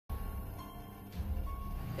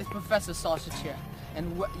it's Professor Sausage here,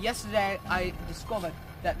 and yesterday I discovered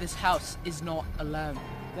that this house is not alone.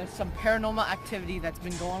 There's some paranormal activity that's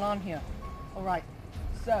been going on here. Alright,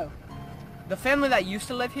 so the family that used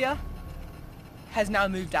to live here has now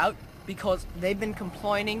moved out because they've been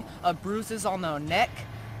complaining of bruises on their neck,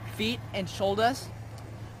 feet, and shoulders.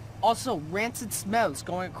 Also, rancid smells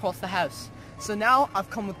going across the house. So now I've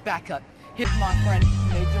come with backup. Here's my friend,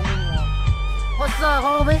 Major Wingwall. What's up,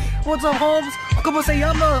 homie? What's up, Holmes? ¿Cómo se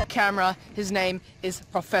llama? Camera, his name is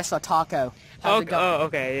Professor Taco.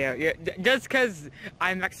 Okay, yeah. Just because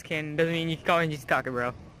I'm Mexican doesn't mean you can call me just Taco,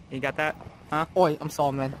 bro. You got that? Huh? Oi, I'm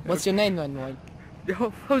sorry, man. What's your name then, Lloyd?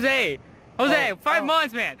 Jose, 5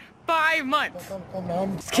 months, man. 5 months.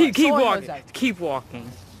 Keep walking. Jose. Keep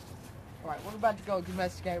walking. Alright, we're about to go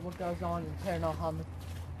investigate what goes on in paranormal.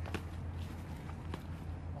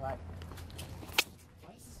 Alright.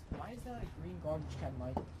 Why is that a green garbage can,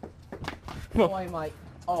 Mike? Oi, Mike.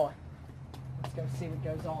 Oh. Let's go see what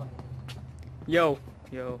goes on. Yo.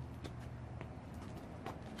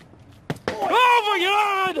 Oh my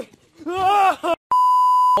god! Ah!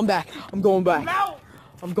 I'm back. I'm going back. No!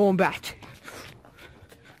 I'm going back.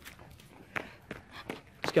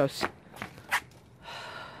 Let's go.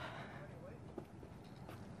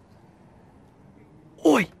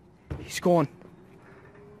 Oi! He's gone.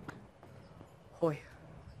 Oi.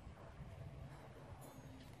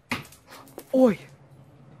 Oi.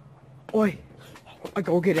 Oi. I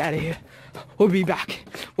go get out of here. We'll be back.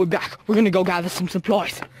 We're back. We're gonna go gather some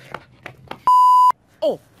supplies.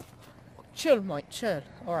 Oh. Chill, Mike. Chill.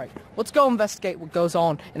 Alright. Let's go investigate what goes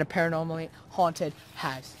on in a paranormally haunted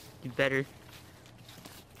house. You better.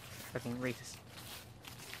 Fucking racist.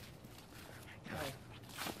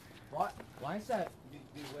 What? Why is that?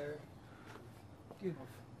 Beware. Dude,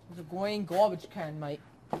 there's a green garbage can, mate.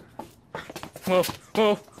 Whoa.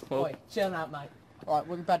 Oi, chill out, mate. Alright,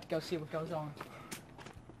 we're about to go see what goes on.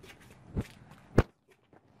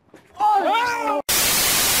 Oh!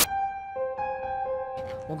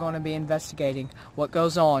 We're going to be investigating what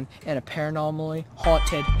goes on in a paranormally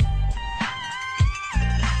haunted.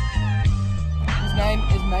 His name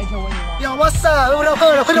is Major Wingwall. Yo, what's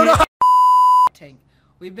up?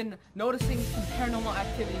 We've been noticing some paranormal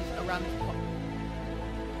activities around this park.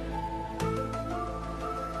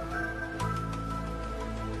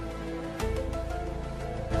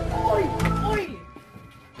 Oi!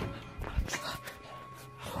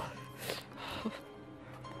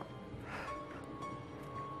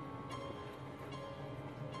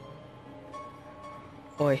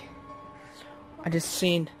 Oi. I just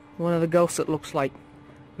seen one of the ghosts that looks like.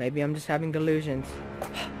 Maybe I'm just having delusions.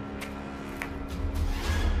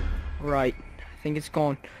 Right, I think it's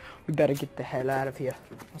gone. We better get the hell out of here.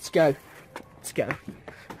 Let's go.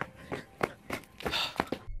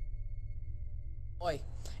 Oi,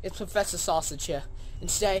 it's Professor Sausage here. And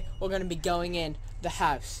today, we're going to be going in the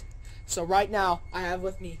house. So right now, I have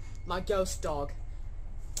with me my ghost dog.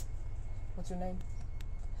 What's your name?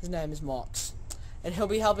 His name is Marks. And he'll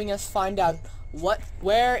be helping us find out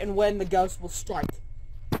where and when the ghost will strike.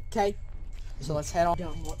 Okay? So let's head on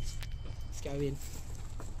downwards. Let's go in.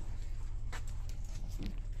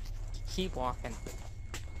 Keep walking.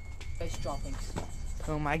 Face droppings.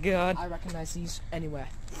 Oh my god. I recognize these anywhere.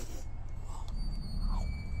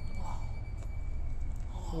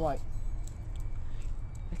 Right.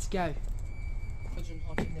 Let's go. Pigeon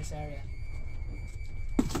hunt in this area.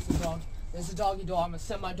 There's a doggy door. I'm gonna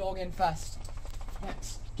send my dog in first.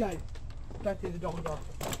 Next, go. Go through the doggy door.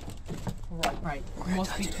 Right.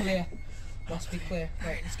 Must be clear.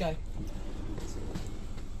 Right, let's go.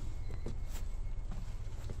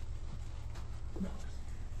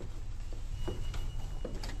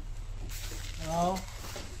 Oh.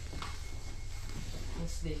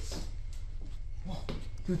 What's this? Oh,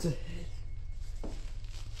 who's a head?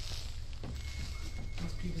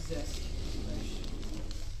 Must be possessed.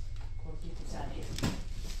 Gotta get this out of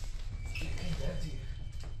here.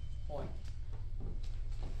 Oi.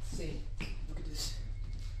 See. Look at this.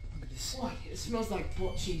 Oi, it smells like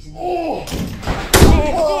butt cheese in here.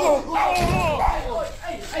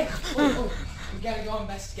 Hey. We gotta go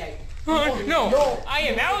investigate. No, I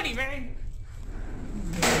am outie, man.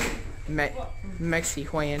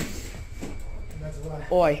 Mexican.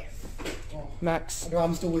 Oi. Max. No,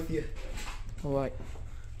 I'm still with you. Alright.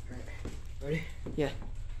 Ready? Yeah.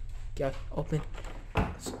 Go. Open.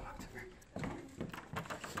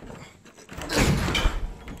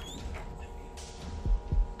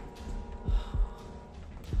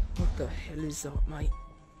 What the hell is that, mate?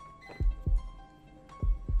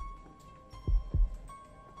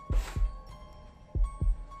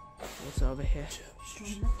 What's over here?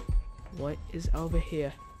 What is over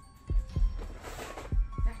here?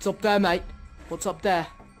 What's up there, mate? What's up there?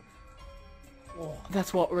 Oh,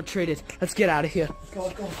 that's what retreated. Let's get out of here.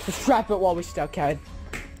 Let's go. Let's trap it while we still can.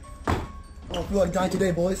 I don't feel like dying today,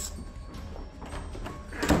 boys.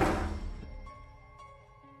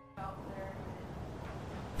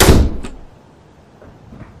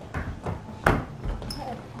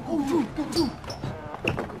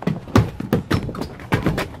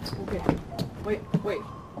 Okay. Wait,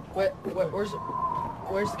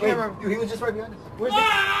 where's the camera? He was just right behind us. Where's the...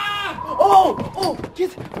 Oh,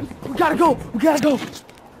 kids, we gotta go.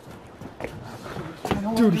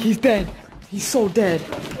 Dude, he's dead. He's so dead.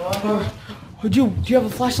 Do you have a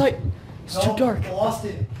flashlight? It's too dark. I lost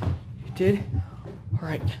it. You did? All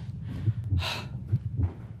right.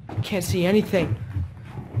 Can't see anything.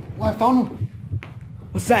 Well, I found him.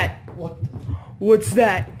 What's that? What? What's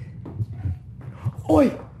that?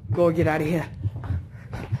 Oi! Go get out of here.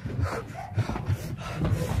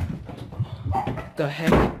 The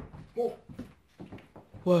heck?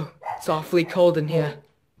 Whoa, it's awfully cold in here.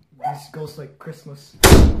 This goes like Christmas.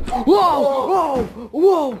 Whoa!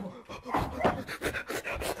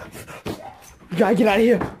 You gotta get out of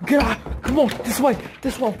here. Get out. Come on, this way.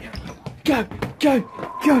 Go.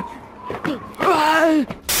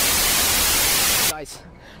 Guys,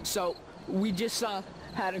 so we just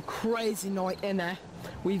had a crazy night in there.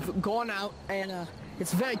 We've gone out and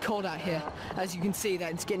it's very cold out here. As you can see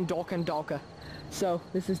that it's getting darker and darker. So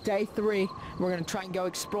this is day 3. We're gonna try and go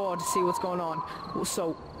explore to see what's going on.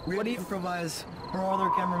 So what do you improvise? Our other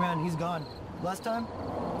cameraman, he's gone. Last time,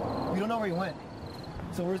 we don't know where he went.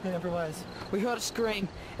 So we're just gonna improvise. We heard a scream,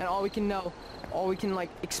 and all we can like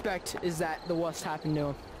expect is that the worst happened to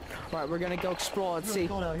him. All right, we're gonna go explore and see. It's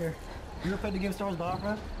cold out here. You ever played the game Star Wars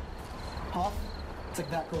Battlefront? Hoth? It's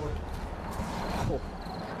like that cold. Oh.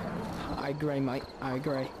 I agree, mate. I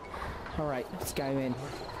agree. All right, let's go in.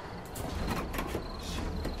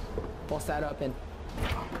 Bust that open.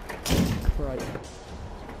 Right.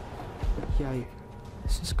 Yo,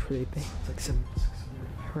 this is creepy. It's like some.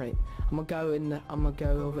 Right. I'm gonna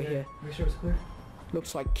go over here. Make sure it's clear.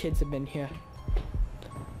 Looks like kids have been here.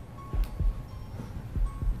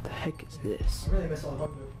 What the heck is this? I really miss all the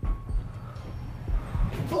fun.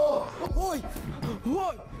 Oi!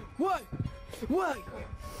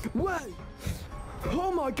 Wait!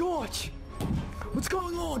 Oh my gosh! What's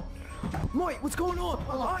going on? Mate, what's going on?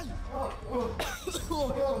 I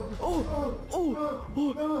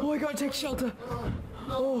gotta take shelter.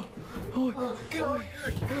 No, John! I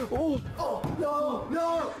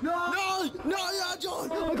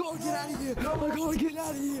gotta get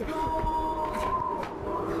out of here!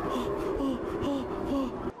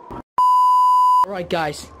 Alright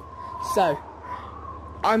guys, so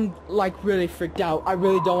I'm like really freaked out. I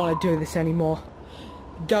really don't want to do this anymore.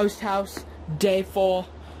 Ghost house, day 4.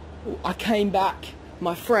 I came back.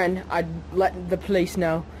 My friend, I let the police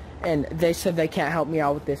know, and they said they can't help me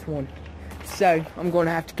out with this one. So I'm going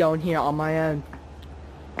to have to go in here on my own.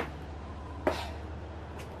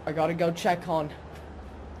 I gotta go check on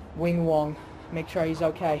Wing Wong, make sure he's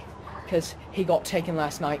okay, because he got taken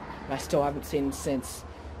last night and I still haven't seen him since.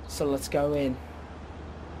 So let's go in.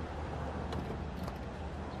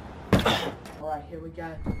 Alright, here we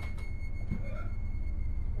go.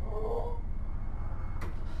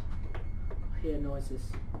 I hear noises.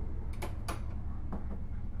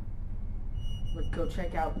 Let's go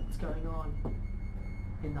check out what's going on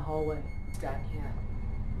in the hallway. It's down here.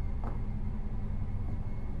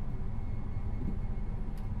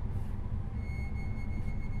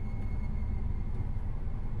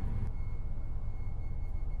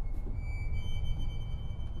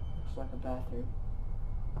 Looks like a bathroom.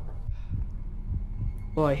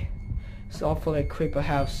 Boy, it's awfully a creeper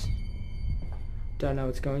house. Don't know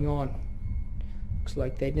what's going on. Looks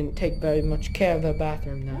like they didn't take very much care of their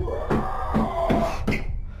bathroom now.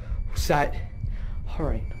 What's that?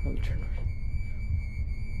 Alright, let me turn around.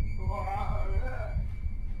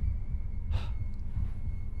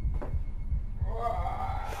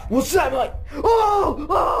 What's that, mate?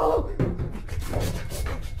 Oh!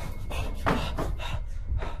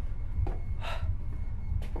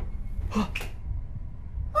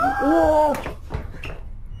 Whoa!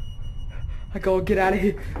 I gotta get out of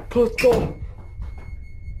here. Close the door.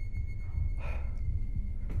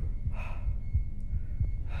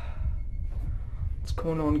 What's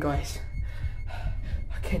going on, guys?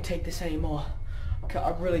 I can't take this anymore.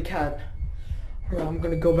 I really can't. Alright, I'm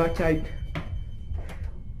gonna go back to...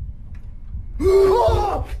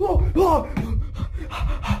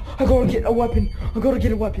 I gotta get a weapon. I'm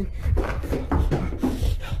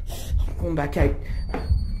going back out.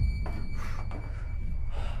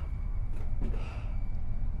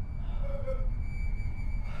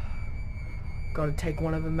 Gotta take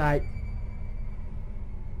one of them out.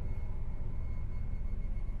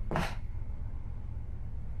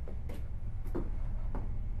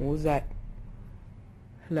 What was that?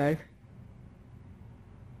 Hello?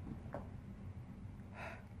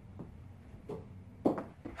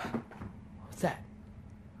 What's that?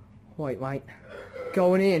 Wait, mate.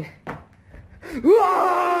 Going in.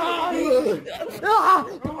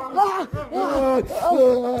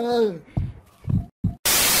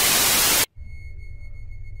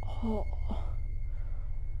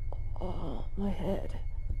 Oh, my head.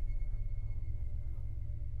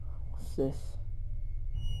 What's this?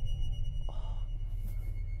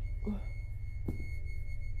 What are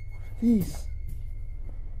these?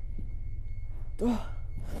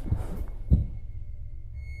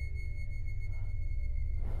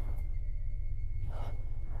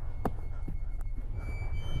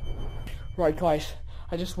 Right, guys,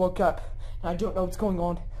 I just woke up and I don't know what's going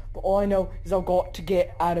on, but all I know is I've got to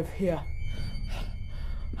get out of here.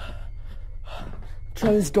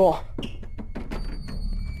 Try this door.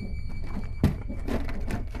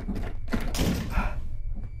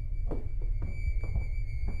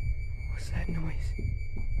 What's that noise?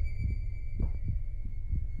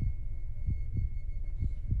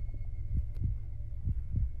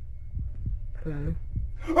 Hello?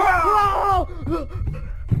 Ah!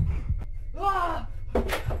 Ah!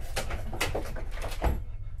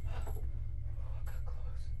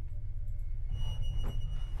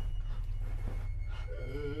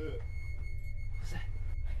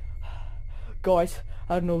 Guys,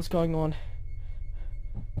 I don't know what's going on.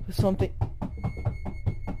 There's something. What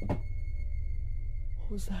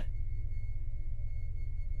was that?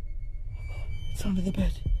 It's under the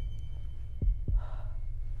bed.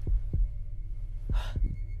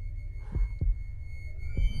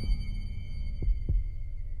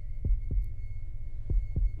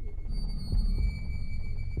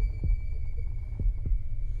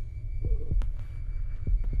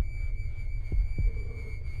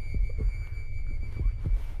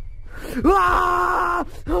 Ah!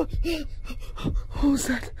 What was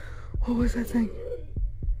that? What was that thing?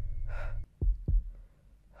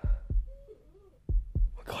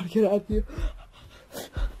 I gotta get out of here.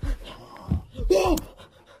 Oh!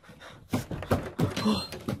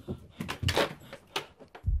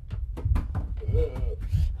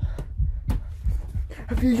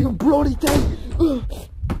 I feel you bloody thing.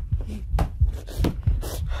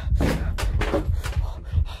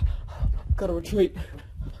 Gotta retreat.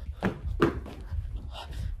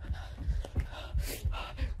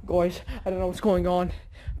 Guys, I don't know what's going on,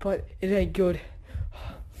 but it ain't good.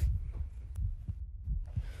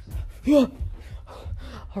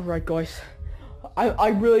 Alright, guys. I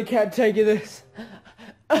really can't take this.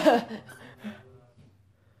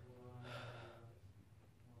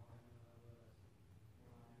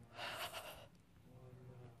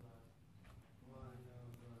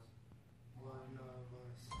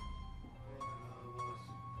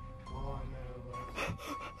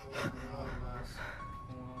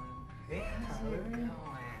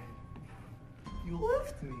 You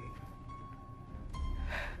left me.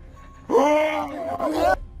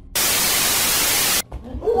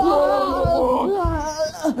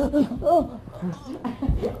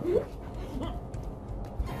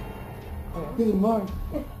 Hey, Mark.